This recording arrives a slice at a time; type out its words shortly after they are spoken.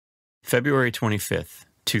February 25th,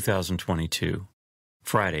 2022,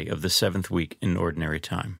 Friday of the 7th week in Ordinary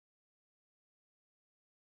Time.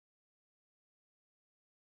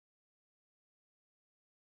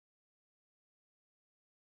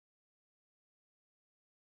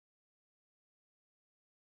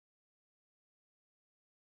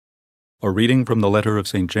 A reading from the letter of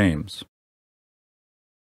St. James.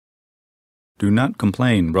 Do not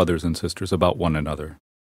complain, brothers and sisters, about one another,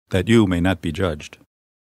 that you may not be judged.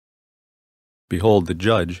 Behold, the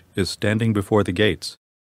judge is standing before the gates.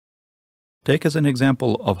 Take as an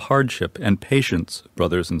example of hardship and patience,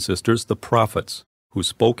 brothers and sisters, the prophets who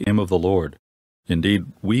spoke in the name of the Lord. Indeed,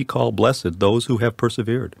 we call blessed those who have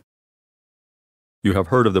persevered. You have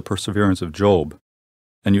heard of the perseverance of Job,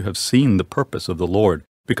 and you have seen the purpose of the Lord,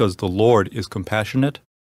 because the Lord is compassionate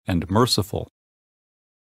and merciful.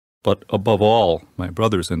 But above all, my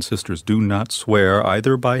brothers and sisters, do not swear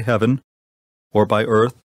either by heaven, or by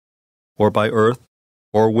earth,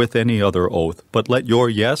 or with any other oath, but let your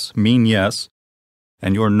yes mean yes,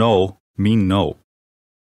 and your no mean no,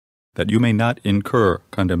 that you may not incur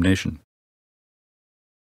condemnation.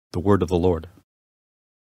 The word of the Lord.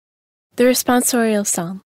 The responsorial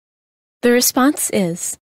psalm. The response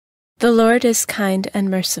is, "The Lord is kind and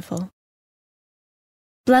merciful."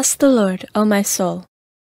 Bless the Lord, O my soul,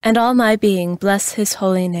 and all my being bless his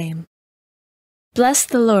holy name. Bless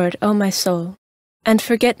the Lord, O my soul, and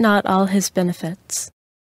forget not all his benefits.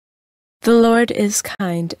 The Lord is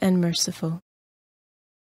kind and merciful.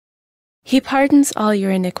 He pardons all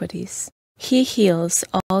your iniquities. He heals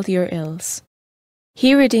all your ills.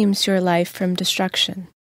 He redeems your life from destruction.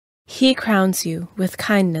 He crowns you with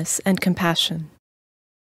kindness and compassion.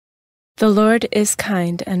 The Lord is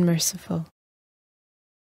kind and merciful.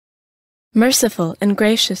 Merciful and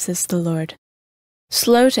gracious is the Lord,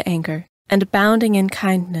 slow to anger and abounding in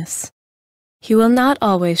kindness. He will not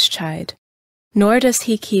always chide, nor does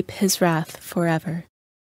he keep his wrath forever.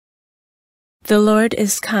 The Lord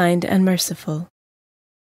is kind and merciful.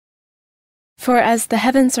 For as the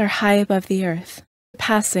heavens are high above the earth,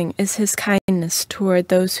 passing is his kindness toward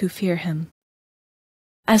those who fear him.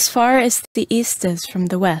 As far as the east is from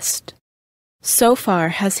the west, so far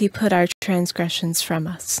has he put our transgressions from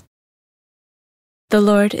us. The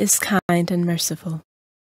Lord is kind and merciful.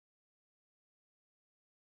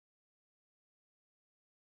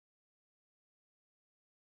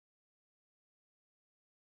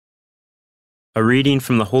 A reading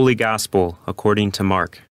from the Holy Gospel according to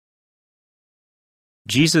Mark.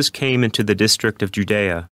 Jesus came into the district of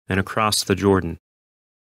Judea and across the Jordan.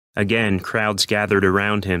 Again, crowds gathered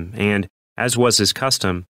around him, and, as was his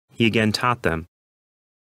custom, he again taught them.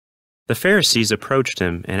 The Pharisees approached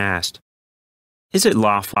him and asked, "Is it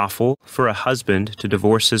lawful for a husband to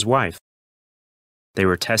divorce his wife?" They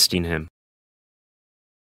were testing him.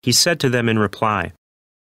 He said to them in reply,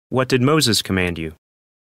 "What did Moses command you?"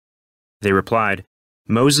 They replied,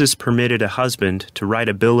 "Moses permitted a husband to write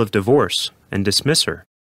a bill of divorce and dismiss her."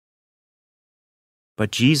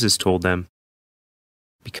 But Jesus told them,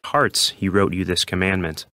 "Because hearts he wrote you this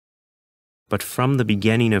commandment. But from the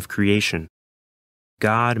beginning of creation,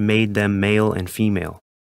 God made them male and female.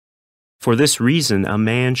 For this reason a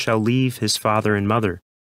man shall leave his father and mother,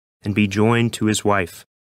 and be joined to his wife,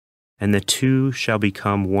 and the two shall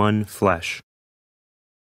become one flesh.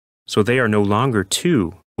 So they are no longer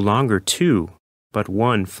two, but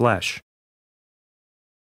one flesh.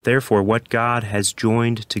 Therefore what God has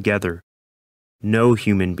joined together, no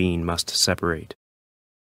human being must separate."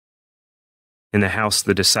 In the house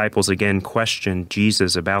the disciples again questioned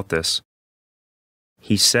Jesus about this.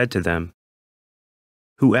 He said to them,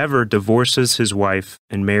 "Whoever divorces his wife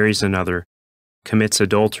and marries another commits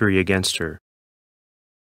adultery against her.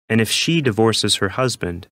 And if she divorces her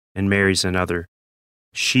husband and marries another,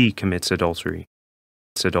 she commits adultery.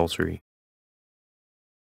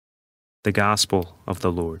 The Gospel of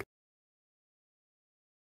the Lord.